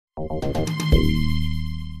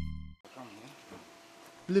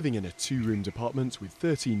Living in a two-roomed apartment with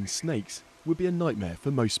 13 snakes would be a nightmare for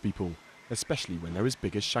most people, especially when they're as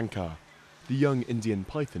big as Shankar. The young Indian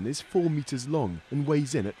python is 4 meters long and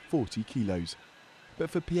weighs in at 40 kilos. But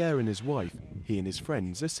for Pierre and his wife, he and his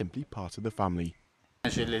friends are simply part of the family. I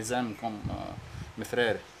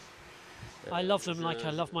love them like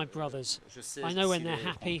I love my brothers. I know when they're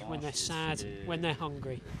happy, when they're sad, when they're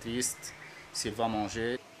hungry.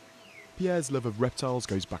 Pierre's love of reptiles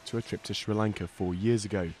goes back to a trip to Sri Lanka 4 years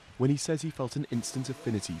ago, when he says he felt an instant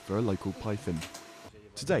affinity for a local python.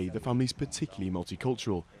 Today, the family's particularly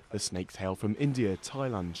multicultural. The snakes hail from India,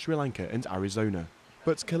 Thailand, Sri Lanka and Arizona.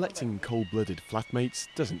 But collecting cold-blooded flatmates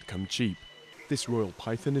doesn't come cheap. This royal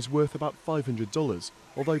python is worth about $500,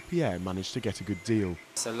 although Pierre managed to get a good deal.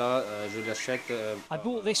 I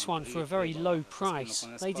bought this one for a very low price.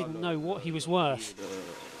 They didn't know what he was worth.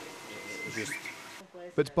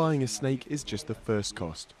 But buying a snake is just the first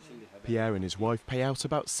cost. Pierre and his wife pay out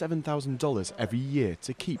about $7,000 every year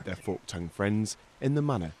to keep their fork-tongued friends in the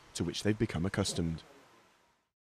manner to which they've become accustomed.